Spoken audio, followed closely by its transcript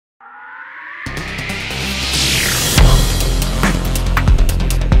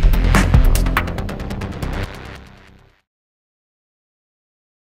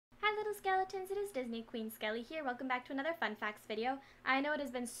Skeletons, it is Disney Queen Skelly here. Welcome back to another Fun Facts video. I know it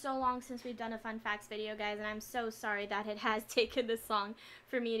has been so long since we've done a Fun Facts video, guys, and I'm so sorry that it has taken this long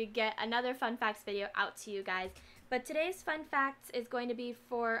for me to get another Fun Facts video out to you guys. But today's Fun Facts is going to be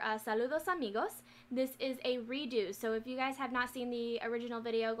for Saludos, Amigos. This is a redo, so if you guys have not seen the original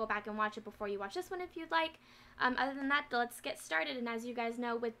video, go back and watch it before you watch this one if you'd like. Other than that, let's get started, and as you guys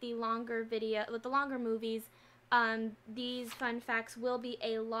know, with the longer movies, these fun facts will be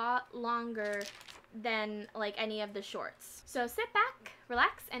a lot longer than like any of the shorts. So sit back,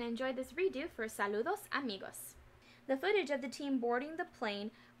 relax, and enjoy this redo for Saludos, Amigos. The footage of the team boarding the plane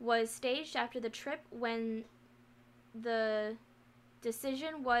was staged after the trip when the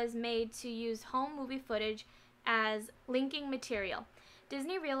decision was made to use home movie footage as linking material.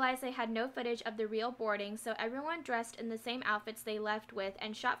 Disney realized they had no footage of the real boarding, so everyone dressed in the same outfits they left with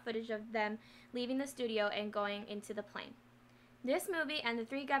and shot footage of them leaving the studio and going into the plane. This movie and The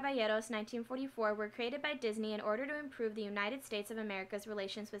Three Caballeros 1944 were created by Disney in order to improve the United States of America's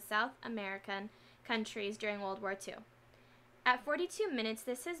relations with South American countries during World War II. At 42 minutes,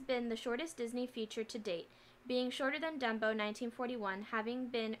 this has been the shortest Disney feature to date, being shorter than Dumbo 1941, having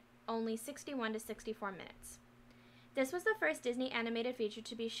been only 61 to 64 minutes. This was the first Disney animated feature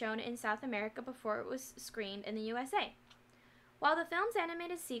to be shown in South America before it was screened in the USA. While the film's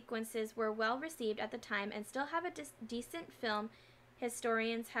animated sequences were well received at the time and still have a decent film,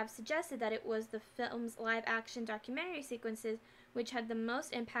 historians have suggested that it was the film's live-action documentary sequences which had the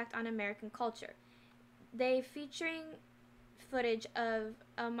most impact on American culture. They featuring footage of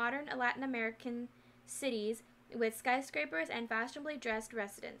modern Latin American cities with skyscrapers and fashionably dressed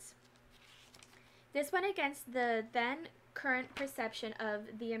residents. This went against the then current perception of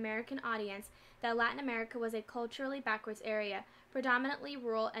the American audience that Latin America was a culturally backwards area, predominantly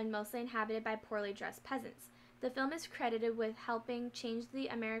rural and mostly inhabited by poorly dressed peasants. The film is credited with helping change the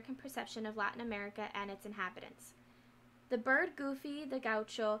American perception of Latin America and its inhabitants. The bird Goofy the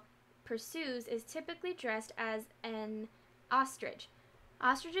Gaucho pursues is typically dressed as an ostrich.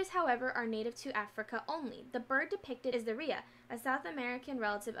 Ostriches, however, are native to Africa only. The bird depicted is the rhea, a South American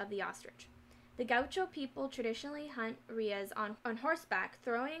relative of the ostrich. The Gaucho people traditionally hunt rheas on horseback,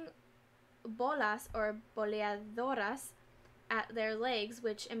 throwing bolas or boleadoras at their legs,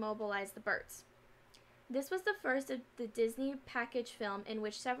 which immobilize the birds. This was the first of the Disney package film in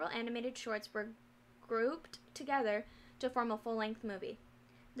which several animated shorts were grouped together to form a full-length movie.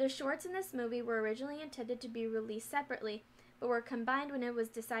 The shorts in this movie were originally intended to be released separately, but were combined when it was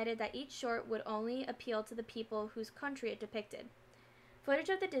decided that each short would only appeal to the people whose country it depicted. Footage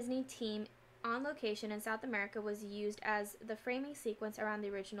of the Disney team on location in South America was used as the framing sequence around the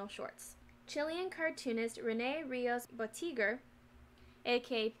original shorts. Chilean cartoonist Rene Rios Botiger,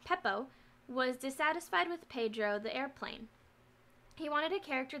 aka Peppo, was dissatisfied with Pedro the airplane. He wanted a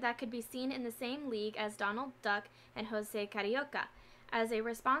character that could be seen in the same league as Donald Duck and Jose Carioca. As a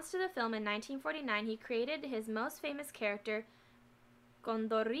response to the film in 1949, he created his most famous character,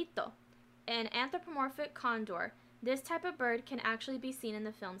 Condorito, an anthropomorphic condor. This type of bird can actually be seen in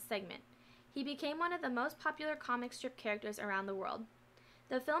the film's segment. He became one of the most popular comic strip characters around the world.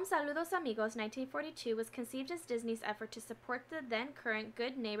 The film Saludos Amigos 1942 was conceived as Disney's effort to support the then-current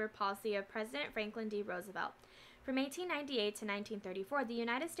good neighbor policy of President Franklin D. Roosevelt. From 1898 to 1934, the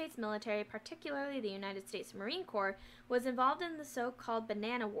United States military, particularly the United States Marine Corps, was involved in the so-called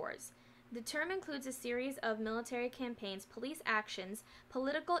Banana Wars. The term includes a series of military campaigns, police actions,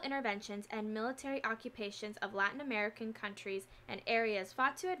 political interventions, and military occupations of Latin American countries and areas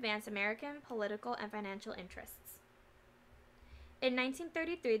fought to advance American political and financial interests. In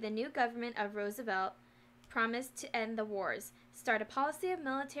 1933, the new government of Roosevelt promised to end the wars, start a policy of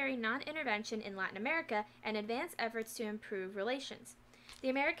military non-intervention in Latin America, and advance efforts to improve relations. The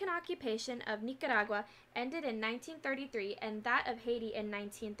American occupation of Nicaragua ended in 1933 and that of Haiti in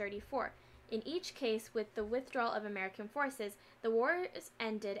 1934. In each case, with the withdrawal of American forces, the wars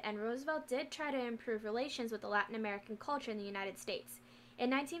ended and Roosevelt did try to improve relations with the Latin American culture in the United States. In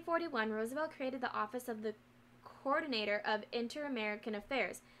 1941, Roosevelt created the office of the Coordinator of Inter-American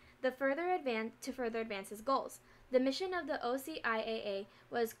Affairs to further advance his goals. The mission of the OCIAA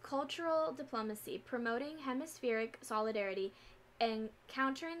was cultural diplomacy, promoting hemispheric solidarity, and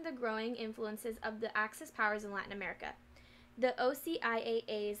countering the growing influences of the Axis powers in Latin America. The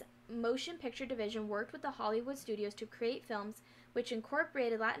OCIAA's motion picture division worked with the Hollywood studios to create films which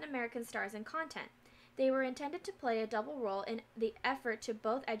incorporated Latin American stars and content. They were intended to play a double role in the effort to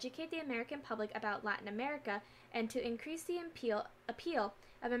both educate the American public about Latin America and to increase the appeal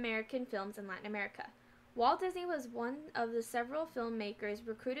of American films in Latin America. Walt Disney was one of the several filmmakers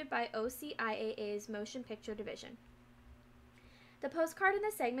recruited by OCIAA's motion picture division. The postcard in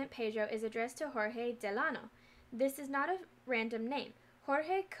the segment Pedro is addressed to Jorge Delano. This is not a random name.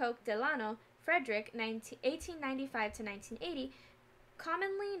 Jorge Coke Delano Frederick, 1895 to 1980,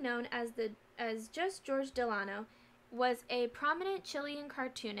 commonly known as just George Delano, was a prominent Chilean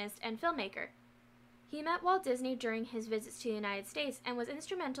cartoonist and filmmaker. He met Walt Disney during his visits to the United States and was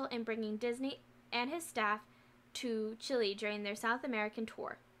instrumental in bringing Disney and his staff to Chile during their South American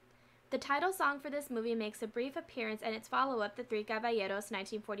tour. The title song for this movie makes a brief appearance and its follow-up, The Three Caballeros,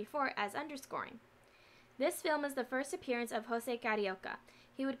 1944, as underscoring. This film is the first appearance of Jose Carioca.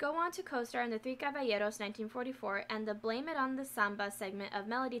 He would go on to co-star in The Three Caballeros, 1944, and the Blame It on the Samba segment of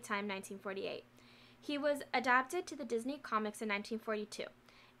Melody Time, 1948. He was adapted to the Disney comics in 1942.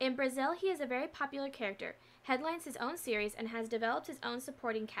 In Brazil, he is a very popular character, headlines his own series, and has developed his own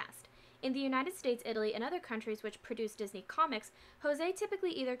supporting cast. In the United States, Italy, and other countries which produce Disney comics, Jose typically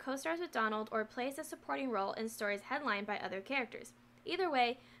either co-stars with Donald or plays a supporting role in stories headlined by other characters. Either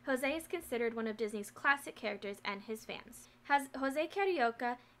way, Jose is considered one of Disney's classic characters and his fans. Jose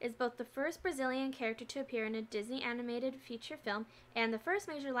Carioca is both the first Brazilian character to appear in a Disney animated feature film and the first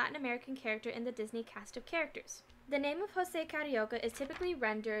major Latin American character in the Disney cast of characters. The name of Jose Carioca is typically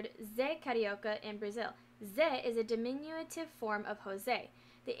rendered Zé Carioca in Brazil. Zé is a diminutive form of Jose.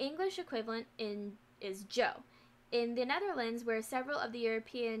 The English equivalent is Joe. In the Netherlands, where several of the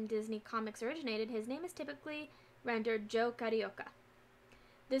European Disney comics originated, his name is typically rendered Joe Carioca.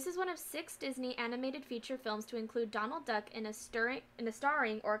 This is one of 6 Disney animated feature films to include Donald Duck in a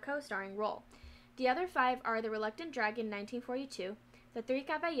starring or co-starring role. The other 5 are The Reluctant Dragon, 1942, The Three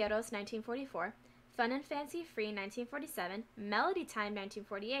Caballeros, 1944, Fun and Fancy Free, 1947, Melody Time,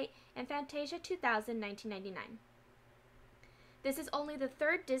 1948, and Fantasia 2000, 1999. This is only the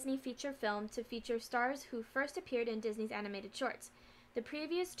 3rd Disney feature film to feature stars who first appeared in Disney's animated shorts. The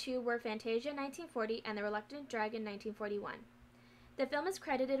previous 2 were Fantasia 1940 and The Reluctant Dragon 1941. The film is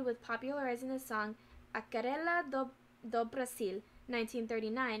credited with popularizing the song Aquarela do Brasil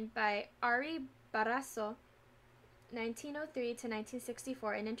 1939 by Ari Barrasso 1903 to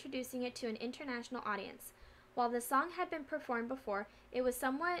 1964 and introducing it to an international audience. While the song had been performed before, it was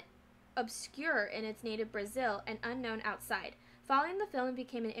somewhat obscure in its native Brazil and unknown outside. Following the film, it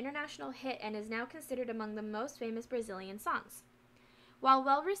became an international hit and is now considered among the most famous Brazilian songs. While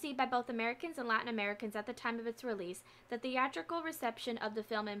well received by both Americans and Latin Americans at the time of its release, the theatrical reception of the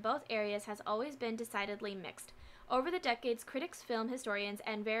film in both areas has always been decidedly mixed. Over the decades, critics, film historians,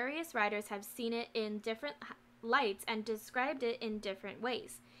 and various writers have seen it in different lights and described it in different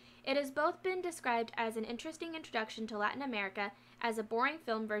ways. It has both been described as an interesting introduction to Latin America, as a boring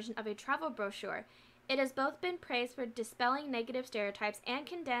film version of a travel brochure. It has both been praised for dispelling negative stereotypes and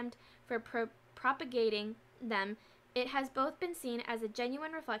condemned for propagating them. It has both been seen as a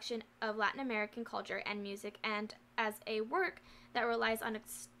genuine reflection of Latin American culture and music and as a work that relies on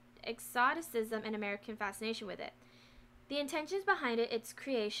exoticism and American fascination with it. The intentions behind its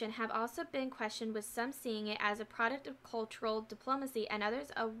creation, have also been questioned, with some seeing it as a product of cultural diplomacy and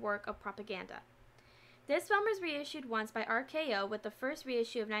others a work of propaganda. This film was reissued once by RKO, with the first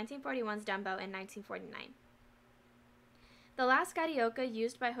reissue of 1941's Dumbo in 1949. The last carioca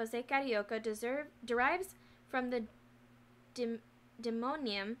used by Jose Carioca derives from the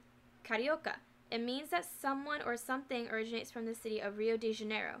demonium carioca. It means that someone or something originates from the city of Rio de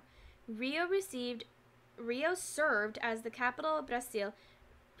Janeiro. Rio served as the capital of Brazil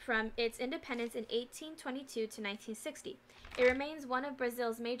from its independence in 1822 to 1960. It remains one of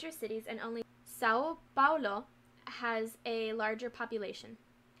Brazil's major cities, and only São Paulo has a larger population.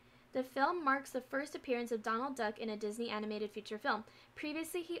 The film marks the first appearance of Donald Duck in a Disney animated feature film.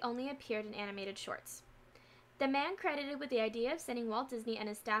 Previously, he only appeared in animated shorts. The man credited with the idea of sending Walt Disney and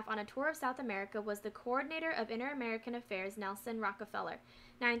his staff on a tour of South America was the coordinator of Inter-American Affairs, Nelson Rockefeller,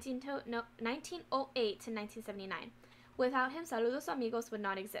 1908 to 1979. Without him, Saludos, Amigos would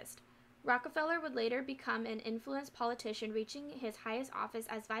not exist. Rockefeller would later become an influenced politician, reaching his highest office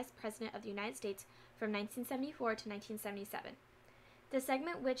as Vice President of the United States from 1974 to 1977. The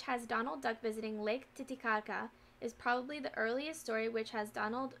segment which has Donald Duck visiting Lake Titicaca is probably the earliest story which has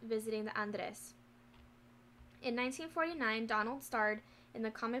Donald visiting the Andes. In 1949, Donald starred in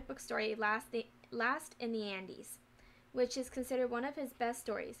the comic book story Last in the Andes, which is considered one of his best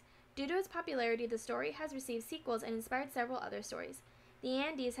stories. Due to its popularity, the story has received sequels and inspired several other stories. The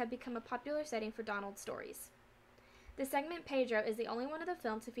Andes have become a popular setting for Donald's stories. The segment Pedro is the only one of the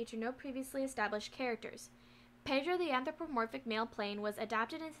film to feature no previously established characters. Pedro, the anthropomorphic male plane, was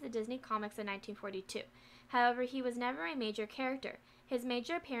adapted into the Disney comics in 1942. However, he was never a major character. His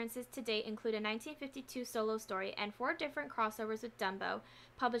major appearances to date include a 1952 solo story and 4 different crossovers with Dumbo,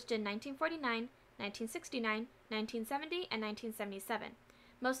 published in 1949, 1969, 1970, and 1977.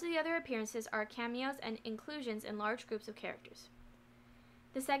 Most of the other appearances are cameos and inclusions in large groups of characters.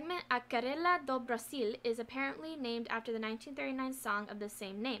 The segment Aquarela do Brasil is apparently named after the 1939 song of the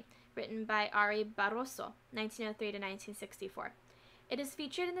same name, written by Ari Barroso, 1903 to 1964. It is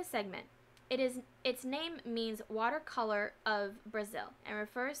featured in the segment. Its name means watercolor of Brazil and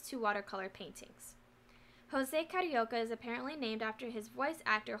refers to watercolor paintings. Jose Carioca is apparently named after his voice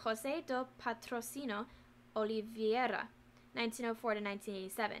actor Jose do Patrocínio Oliveira, 1904 to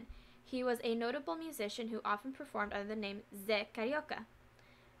 1987. He was a notable musician who often performed under the name Zé Carioca.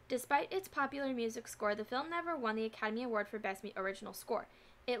 Despite its popular music score, the film never won the Academy Award for Best Original Score.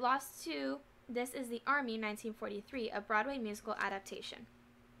 It lost to This Is the Army, 1943, a Broadway musical adaptation.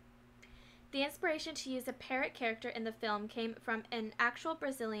 The inspiration to use a parrot character in the film came from an actual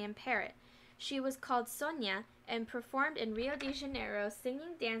Brazilian parrot. She was called Sonia and performed in Rio de Janeiro,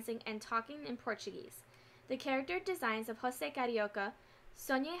 singing, dancing, and talking in Portuguese. The character designs of Jose Carioca,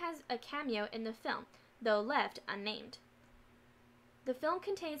 Sonia has a cameo in the film, though left unnamed. The film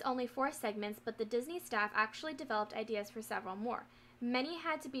contains only 4 segments, but the Disney staff actually developed ideas for several more. Many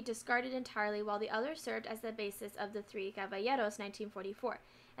had to be discarded entirely, while the others served as the basis of the Three Caballeros, 1944,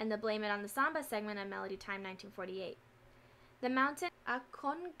 and the Blame It on the Samba segment of Melody Time, 1948. The mountain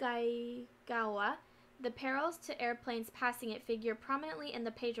Aconcagua, the perils to airplanes passing it, figure prominently in the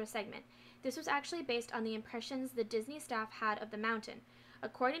Pedro segment. This was actually based on the impressions the Disney staff had of the mountain.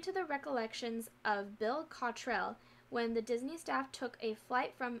 According to the recollections of Bill Cottrell, when the Disney staff took a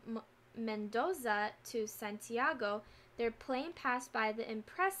flight from Mendoza to Santiago, their plane passed by the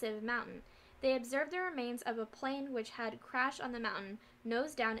impressive mountain. They observed the remains of a plane which had crashed on the mountain,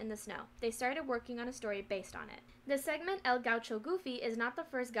 nose down in the snow. They started working on a story based on it. The segment El Gaucho Goofy is not the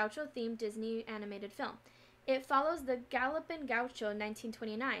first Gaucho-themed Disney animated film. It follows the Gallopin' Gaucho,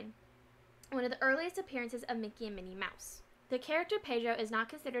 1929, one of the earliest appearances of Mickey and Minnie Mouse. The character Pedro is not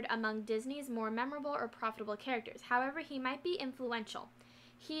considered among Disney's more memorable or profitable characters. However, he might be influential.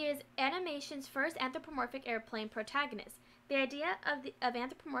 He is animation's first anthropomorphic airplane protagonist. The idea of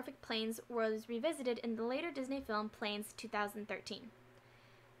anthropomorphic planes was revisited in the later Disney film Planes 2013.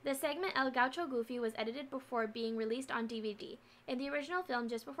 The segment El Gaucho Goofy was edited before being released on DVD. In the original film,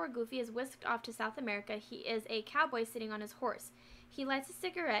 just before Goofy is whisked off to South America, he is a cowboy sitting on his horse. He lights a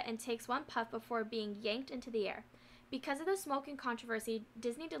cigarette and takes one puff before being yanked into the air. Because of the smoking controversy,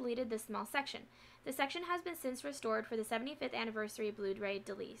 Disney deleted this small section. The section has been since restored for the 75th anniversary Blu-ray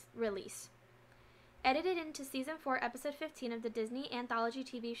release. Edited into Season 4, Episode 15 of the Disney anthology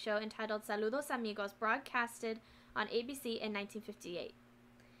TV show entitled Saludos, Amigos, broadcasted on ABC in 1958.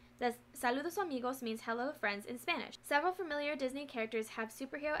 The Saludos, Amigos means hello, friends in Spanish. Several familiar Disney characters have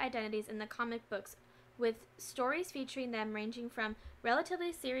superhero identities in the comic books, with stories featuring them ranging from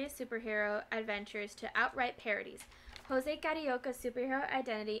relatively serious superhero adventures to outright parodies. Jose Carioca's superhero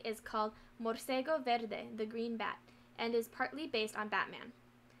identity is called Morcego Verde, the Green Bat, and is partly based on Batman.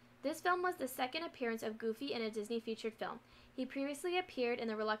 This film was the second appearance of Goofy in a Disney featured film. He previously appeared in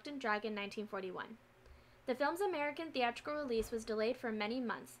The Reluctant Dragon, 1941. The film's American theatrical release was delayed for many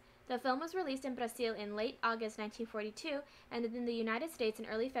months. The film was released in Brazil in late August 1942 and in the United States in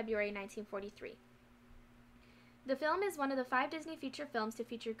early February 1943. The film is one of the 5 Disney feature films to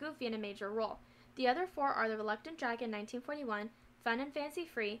feature Goofy in a major role. The other 4 are The Reluctant Dragon, 1941, Fun and Fancy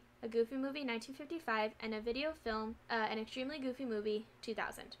Free, A Goofy Movie, 1955, and a video film, An Extremely Goofy Movie,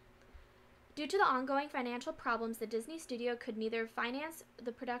 2000. Due to the ongoing financial problems, the Disney studio could neither finance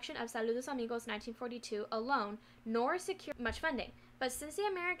the production of Saludos Amigos 1942 alone, nor secure much funding. But since the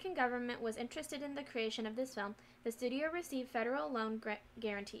American government was interested in the creation of this film, the studio received federal loan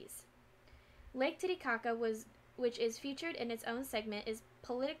guarantees. Lake Titicaca, which is featured in its own segment, is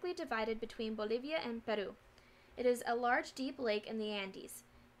politically divided between Bolivia and Peru. It is a large, deep lake in the Andes.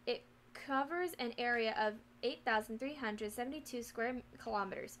 It covers an area of 8,372 square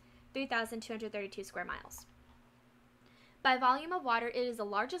kilometers, 3,232 square miles. By volume of water, it is the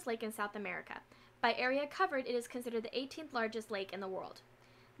largest lake in South America. By area covered, it is considered the 18th largest lake in the world.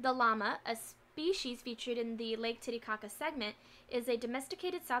 The llama, a species featured in the Lake Titicaca segment, is a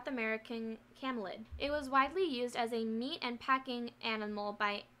domesticated South American camelid. It was widely used as a meat and packing animal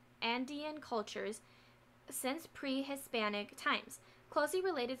by Andean cultures since pre-Hispanic times. Closely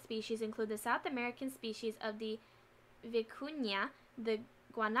related species include the South American species of the vicuña, the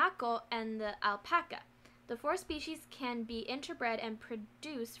guanaco, and the alpaca. The 4 species can be interbred and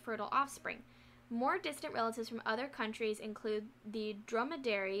produce fertile offspring. More distant relatives from other countries include the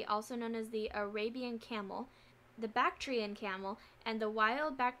dromedary, also known as the Arabian camel, the Bactrian camel, and the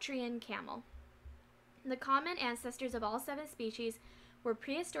wild Bactrian camel. The common ancestors of all 7 species were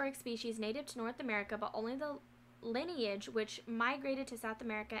prehistoric species native to North America, but only the lineage which migrated to South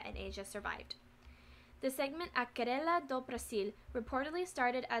America and Asia survived. The segment Aquarela do Brasil reportedly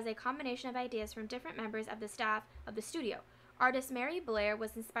started as a combination of ideas from different members of the staff of the studio. Artist Mary Blair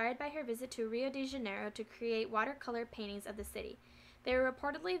was inspired by her visit to Rio de Janeiro to create watercolor paintings of the city. They were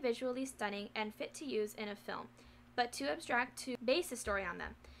reportedly visually stunning and fit to use in a film, but too abstract to base a story on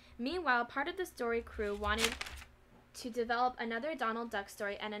them. Meanwhile, part of the story crew wanted to develop another Donald Duck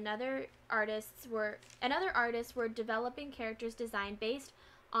story, and other artists were developing characters designed based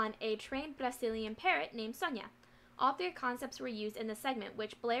on a trained Brazilian parrot named Sonia. All three concepts were used in the segment,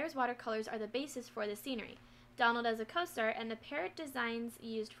 which Blair's watercolors are the basis for the scenery, Donald as a co-star, and the parrot designs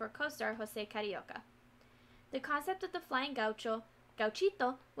used for co-star Jose Carioca. The concept of the flying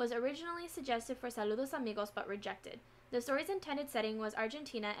gauchito was originally suggested for Saludos, Amigos, but rejected. The story's intended setting was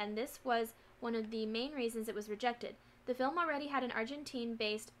Argentina, and this was one of the main reasons it was rejected. The film already had an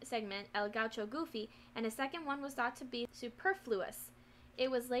Argentine-based segment, El Gaucho Goofy, and a second one was thought to be superfluous. It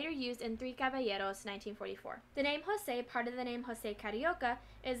was later used in Three Caballeros, 1944. The name Jose, part of the name Jose Carioca,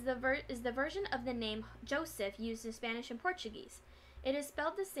 is the version of the name Joseph used in Spanish and Portuguese. It is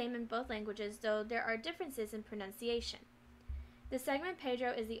spelled the same in both languages, though there are differences in pronunciation. The segment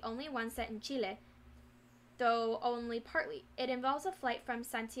Pedro is the only one set in Chile, though only partly. It involves a flight from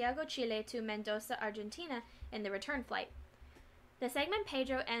Santiago, Chile to Mendoza, Argentina, and the return flight. The segment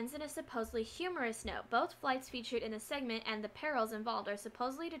Pedro ends in a supposedly humorous note. Both flights featured in the segment and the perils involved are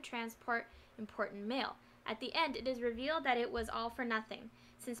supposedly to transport important mail. At the end, it is revealed that it was all for nothing,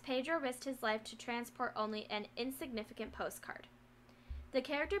 since Pedro risked his life to transport only an insignificant postcard. The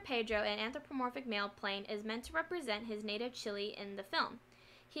character Pedro, an anthropomorphic male plane, is meant to represent his native Chile in the film.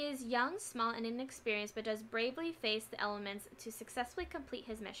 He is young, small, and inexperienced, but does bravely face the elements to successfully complete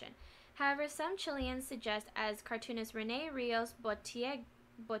his mission. However, some Chileans suggest, as cartoonist René Rios Botigre,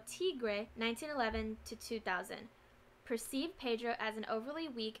 1911 to 2000, perceived Pedro as an overly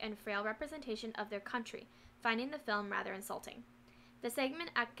weak and frail representation of their country, finding the film rather insulting. The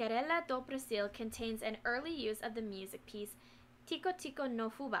segment Aquarela do Brasil contains an early use of the music piece Tico Tico no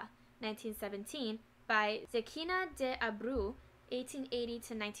Fuba, 1917, by Zequina de Abreu, 1880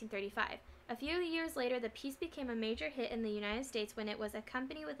 to 1935. A few years later, the piece became a major hit in the United States when it was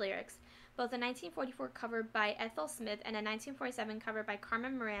accompanied with lyrics. Both a 1944 cover by Ethel Smith and a 1947 cover by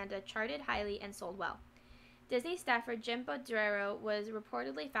Carmen Miranda charted highly and sold well. Disney staffer Jim Bodrero was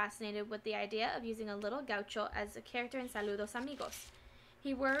reportedly fascinated with the idea of using a little gaucho as a character in Saludos, Amigos.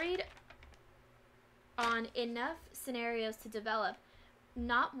 He worried on enough scenarios to develop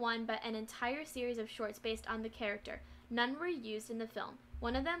not one but an entire series of shorts based on the character. None were used in the film.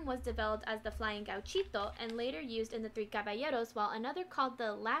 One of them was developed as the Flying Gauchito and later used in the Three Caballeros, while another called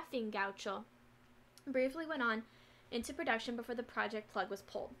the Laughing Gaucho briefly went on into production before the project plug was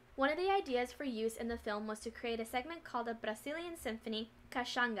pulled. One of the ideas for use in the film was to create a segment called a Brazilian Symphony,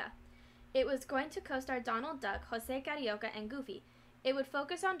 Caxanga. It was going to co-star Donald Duck, Jose Carioca, and Goofy. It would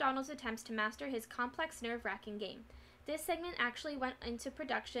focus on Donald's attempts to master his complex, nerve-wracking game. This segment actually went into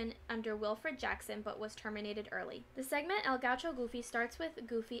production under Wilfred Jackson, but was terminated early. The segment El Gaucho Goofy starts with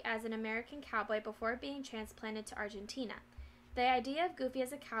Goofy as an American cowboy before being transplanted to Argentina. The idea of Goofy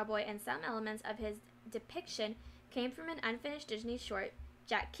as a cowboy and some elements of his depiction came from an unfinished Disney short.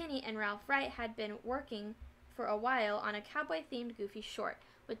 Jack Kinney and Ralph Wright had been working for a while on a cowboy-themed Goofy short,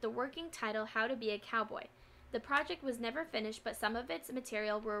 with the working title How to Be a Cowboy. The project was never finished, but some of its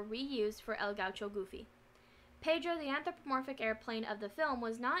material were reused for El Gaucho Goofy. Pedro, the anthropomorphic airplane of the film,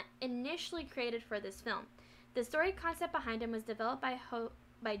 was not initially created for this film. The story concept behind him was developed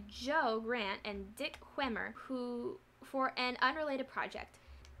by Joe Grant and Dick Wehmer, for an unrelated project.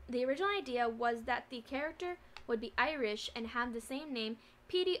 The original idea was that the character would be Irish and have the same name,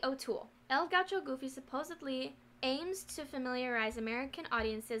 Petey O'Toole. El Gaucho Goofy supposedly aims to familiarize American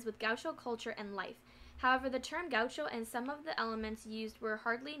audiences with gaucho culture and life. However, the term gaucho and some of the elements used were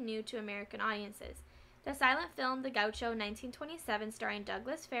hardly new to American audiences. The silent film The Gaucho, 1927, starring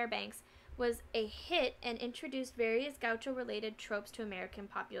Douglas Fairbanks, was a hit and introduced various gaucho-related tropes to American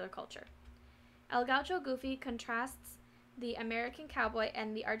popular culture. El Gaucho Goofy contrasts the American cowboy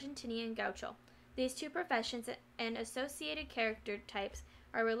and the Argentinian gaucho. These two professions and associated character types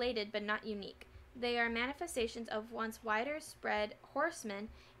are related but not unique. They are manifestations of once wider spread horseman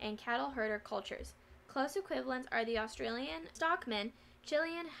and cattle herder cultures. Close equivalents are the Australian stockman,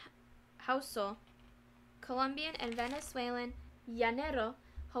 Chilean hauso, Colombian and Venezuelan llanero,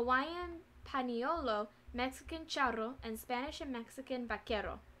 Hawaiian paniolo, Mexican charro, and Spanish and Mexican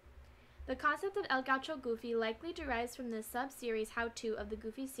vaquero. The concept of El Gaucho Goofy likely derives from the sub-series How To of the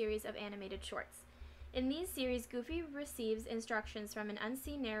Goofy series of animated shorts. In these series, Goofy receives instructions from an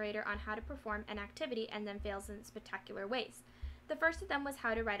unseen narrator on how to perform an activity and then fails in spectacular ways. The first of them was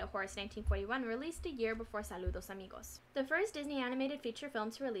How to Ride a Horse, 1941, released a year before Saludos, Amigos, the first Disney animated feature film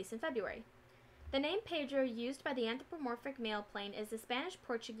to release in February. The name Pedro, used by the anthropomorphic male plane, is the Spanish,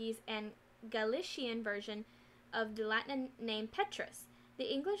 Portuguese, and Galician version of the Latin name Petrus.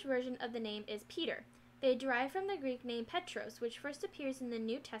 The English version of the name is Peter. They derive from the Greek name Petros, which first appears in the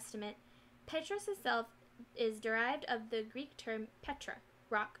New Testament. Petros itself is derived of the Greek term Petra,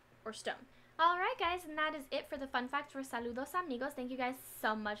 rock or stone. Alright guys, and that is it for the fun facts for Saludos Amigos. Thank you guys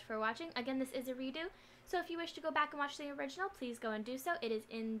so much for watching. Again, this is a redo, so if you wish to go back and watch the original, please go and do so. It is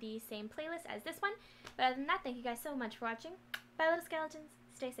in the same playlist as this one. But other than that, thank you guys so much for watching. Bye little skeletons.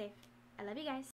 Stay safe. I love you guys.